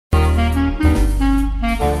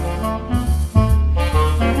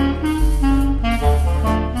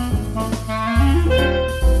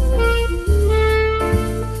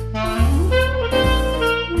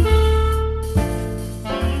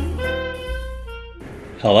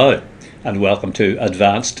Hello and welcome to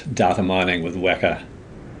Advanced Data Mining with Weka.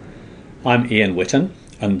 I'm Ian Whitten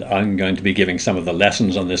and I'm going to be giving some of the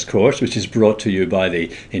lessons on this course, which is brought to you by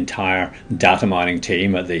the entire data mining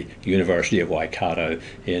team at the University of Waikato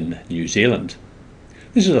in New Zealand.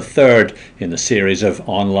 This is the third in the series of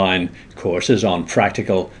online courses on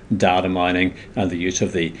practical data mining and the use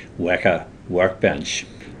of the Weka workbench.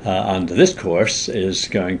 And this course is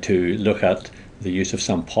going to look at the use of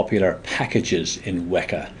some popular packages in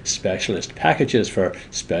Weka, specialist packages for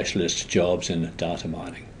specialist jobs in data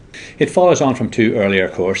mining. It follows on from two earlier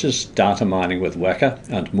courses, Data Mining with Weka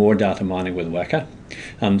and More Data Mining with Weka.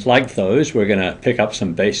 And like those, we're going to pick up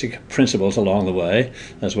some basic principles along the way,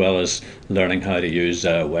 as well as learning how to use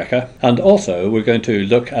Weka. And also, we're going to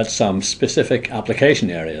look at some specific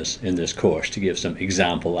application areas in this course to give some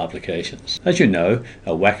example applications. As you know,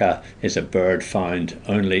 a Weka is a bird found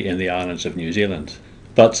only in the islands of New Zealand.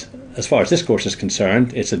 But as far as this course is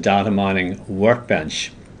concerned, it's a data mining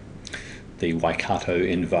workbench, the Waikato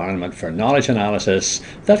environment for knowledge analysis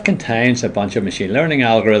that contains a bunch of machine learning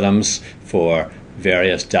algorithms for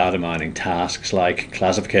various data mining tasks like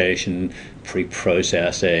classification,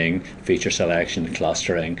 pre-processing, feature selection,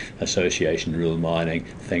 clustering, association rule mining,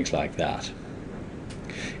 things like that.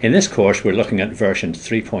 In this course we're looking at version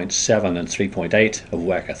 3.7 and 3.8 of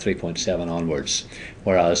Weka, 3.7 onwards,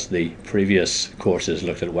 whereas the previous courses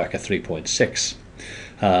looked at Weka 3.6.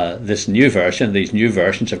 These new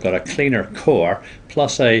versions have got a cleaner core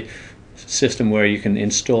plus a system where you can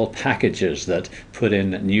install packages that put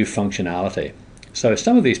in new functionality. So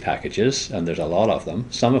some of these packages, and there's a lot of them,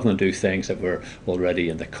 some of them do things that were already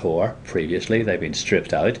in the core previously. They've been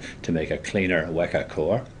stripped out to make a cleaner Weka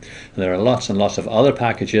core. And there are lots and lots of other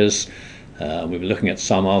packages. We'll be looking at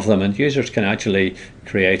some of them, and users can actually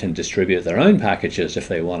create and distribute their own packages if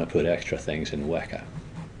they want to put extra things in Weka.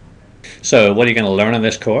 So what are you going to learn in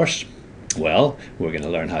this course? Well, we're going to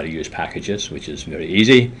learn how to use packages, which is very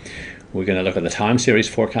easy. We're going to look at the time series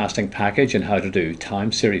forecasting package and how to do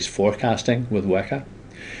time series forecasting with Weka.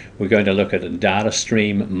 We're going to look at data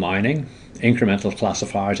stream mining, incremental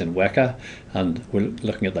classifiers in Weka, and we're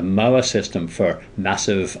looking at the MOA system for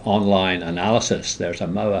massive online analysis. There's a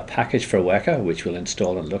MOA package for Weka, which we'll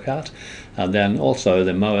install and look at, and then also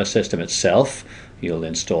the MOA system itself. You'll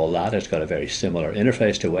install that. It's got a very similar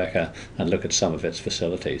interface to Weka, and look at some of its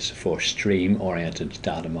facilities for stream-oriented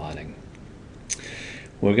data mining.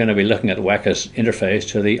 We're going to be looking at Weka's interface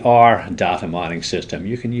to the R data mining system.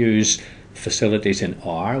 You can use facilities in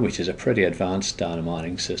R, which is a pretty advanced data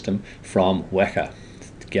mining system, from Weka,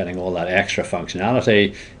 getting all that extra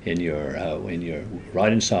functionality in your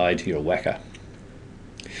right inside your Weka.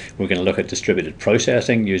 We're going to look at distributed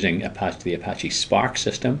processing using the Apache Spark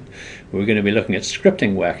system. We're going to be looking at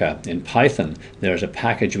scripting Weka in Python. There's a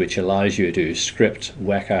package which allows you to script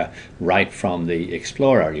Weka right from the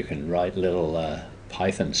Explorer. You can write little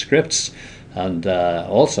Python scripts, and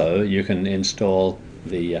also you can install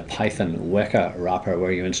the Python Weka wrapper,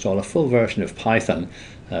 where you install a full version of Python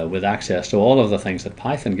with access to all of the things that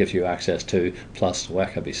Python gives you access to, plus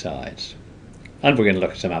Weka besides. And we're going to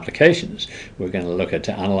look at some applications. We're going to look at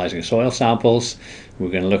analyzing soil samples. We're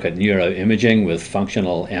going to look at neuroimaging with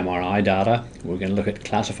functional MRI data. We're going to look at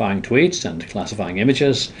classifying tweets and classifying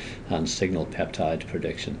images, and signal peptide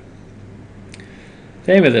prediction.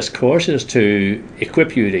 The aim of this course is to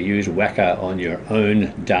equip you to use Weka on your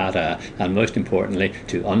own data, and most importantly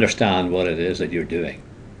to understand what it is that you're doing.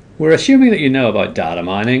 We're assuming that you know about data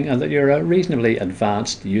mining and that you're a reasonably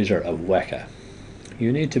advanced user of Weka.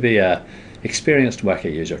 You need to be an experienced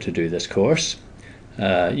Weka user to do this course.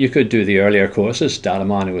 You could do the earlier courses, Data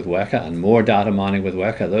Mining with Weka and More Data Mining with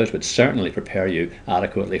Weka. Those would certainly prepare you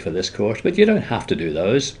adequately for this course, but you don't have to do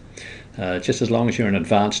those. Just as long as you're an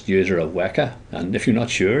advanced user of Weka. And if you're not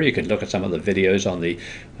sure, you can look at some of the videos on the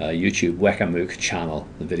YouTube Weka MOOC channel,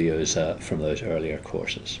 the videos from those earlier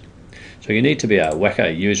courses. So you need to be a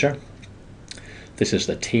Weka user. This is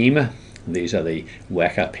the team. These are the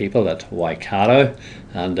Weka people at Waikato,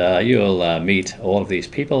 and you'll meet all of these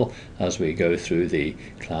people as we go through the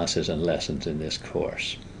classes and lessons in this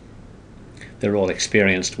course. They're all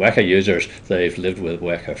experienced Weka users. They've lived with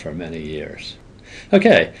Weka for many years.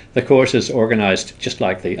 Okay, the course is organized just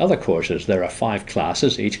like the other courses. There are 5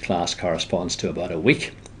 classes. Each class corresponds to about a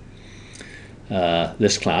week.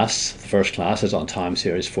 This class, the first class, is on time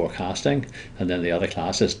series forecasting, and then the other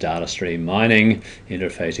class is data stream mining,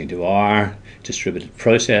 interfacing to R, distributed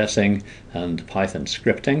processing, and Python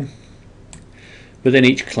scripting. Within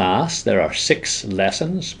each class there are 6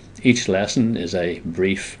 lessons. Each lesson is a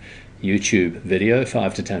brief YouTube video,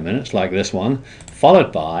 5 to 10 minutes, like this one,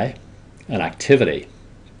 followed by an activity.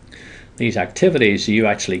 these activities, you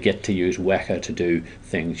actually get to use Weka to do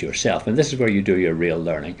things yourself. And this is where you do your real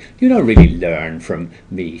learning. You don't really learn from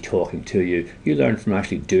me talking to you. You learn from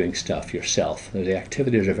actually doing stuff yourself. The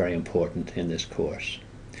activities are very important in this course.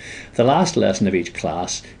 The last lesson of each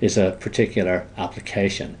class is a particular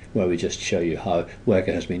application where we just show you how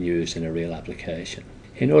Weka has been used in a real application.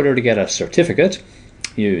 In order to get a certificate,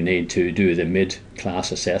 you need to do the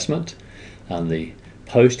mid-class assessment and the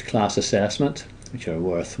post-class assessment, which are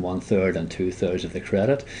worth 1/3 and 2/3 of the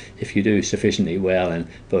credit. If you do sufficiently well in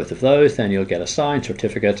both of those, then you'll get a signed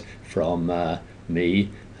certificate from me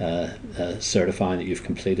certifying that you've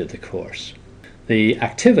completed the course. The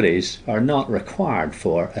activities are not required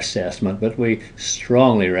for assessment, but we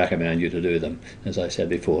strongly recommend you to do them. As I said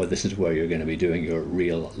before, this is where you're going to be doing your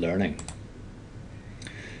real learning.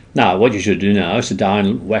 Now, what you should do now is to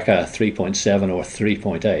download Weka 3.7 or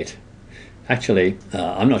 3.8. Actually,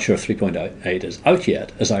 I'm not sure if 3.8 is out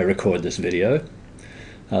yet as I record this video.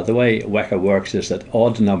 The way Weka works is that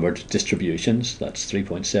odd-numbered distributions, that's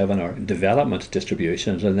 3.7, are development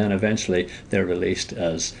distributions, and then eventually they're released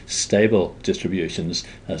as stable distributions,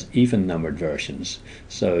 as even-numbered versions.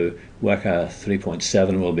 So Weka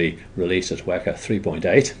 3.7 will be released as Weka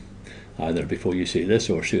 3.8. Either before you see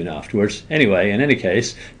this or soon afterwards. Anyway, in any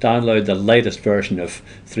case, download the latest version of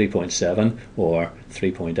 3.7 or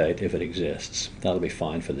 3.8 if it exists. That'll be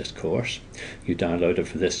fine for this course. You download it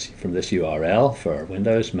from this URL for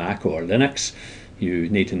Windows, Mac or Linux. You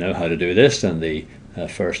need to know how to do this, and the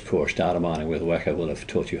first course, Data Mining with Weka, will have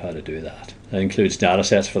taught you how to do that. That includes data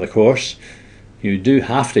sets for the course. You do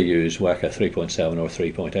have to use Weka 3.7 or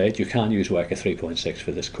 3.8. You can't use Weka 3.6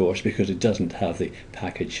 for this course because it doesn't have the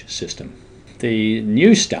package system. The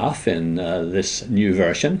new stuff in this new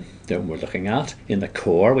version that we're looking at, in the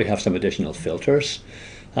core, we have some additional filters,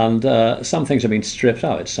 and some things have been stripped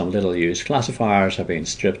out. Some little used classifiers have been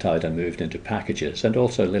stripped out and moved into packages, and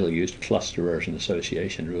also little used clusterers and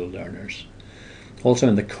association rule learners. Also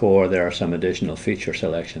in the core there are some additional feature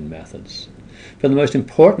selection methods. But the most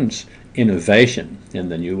important innovation in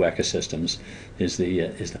the new Weka systems is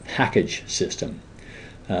the package system.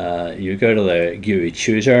 You go to the GUI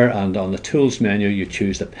chooser, and on the tools menu you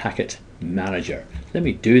choose the packet manager. Let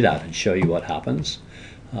me do that and show you what happens.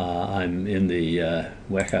 I'm in the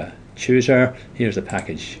Weka chooser. Here's the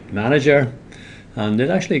package manager, and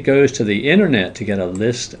it actually goes to the internet to get a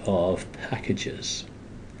list of packages,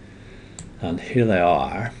 and here they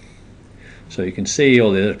are. So you can see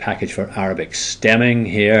all the other package for Arabic stemming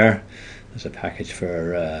here. There's a package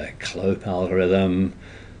for CLOPE algorithm,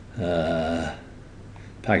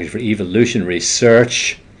 package for evolutionary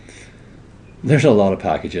search. There's a lot of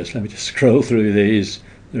packages. Let me just scroll through these.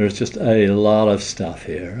 There's just a lot of stuff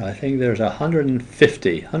here. I think there's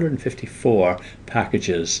 154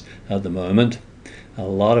 packages at the moment. A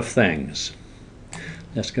lot of things.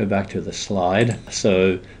 Let's go back to the slide.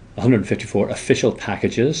 So 154 official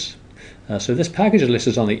packages. So this package list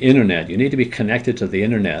is on the internet. You need to be connected to the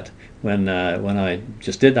internet. When I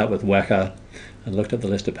just did that with Weka and looked at the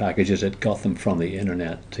list of packages, it got them from the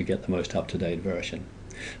internet to get the most up-to-date version.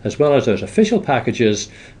 As well as those official packages,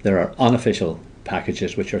 there are unofficial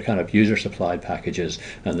packages, which are kind of user-supplied packages,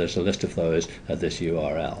 and there's a list of those at this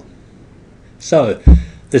URL. So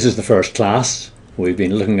this is the first class. We've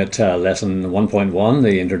been looking at lesson 1.1,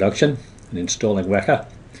 the introduction, and installing Weka.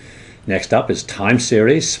 Next up is time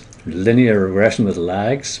series, linear regression with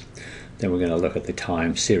lags. Then we're going to look at the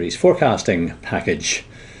time series forecasting package.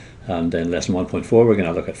 And then lesson 1.4 we're going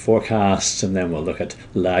to look at forecasts, and then we'll look at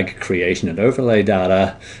lag creation and overlay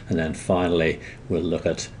data, and then finally we'll look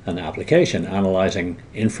at an application analyzing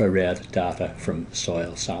infrared data from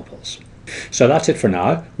soil samples. So that's it for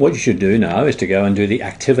now. What you should do now is to go and do the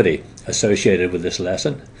activity associated with this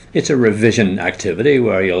lesson. It's a revision activity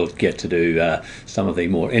where you'll get to do some of the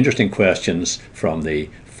more interesting questions from the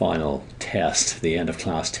final test, the end of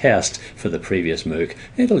class test for the previous MOOC.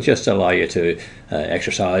 It'll just allow you to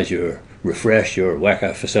refresh your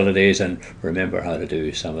Weka facilities and remember how to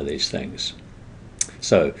do some of these things.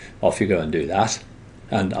 So off you go and do that,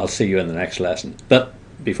 and I'll see you in the next lesson. But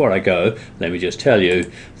before I go, let me just show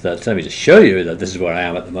you that this is where I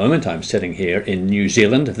am at the moment. I'm sitting here in New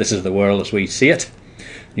Zealand. This is the world as we see it.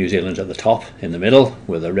 New Zealand's at the top in the middle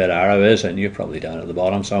where the red arrow is, and you're probably down at the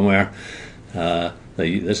bottom somewhere.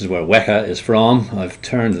 This is where Weka is from. I've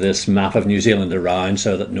turned this map of New Zealand around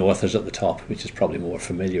so that north is at the top, which is probably more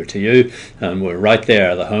familiar to you. And we're right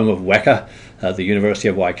there, the home of Weka, at the University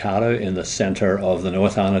of Waikato in the centre of the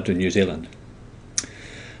North Island of New Zealand.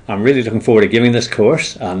 I'm really looking forward to giving this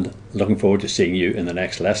course and looking forward to seeing you in the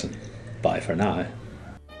next lesson. Bye for now.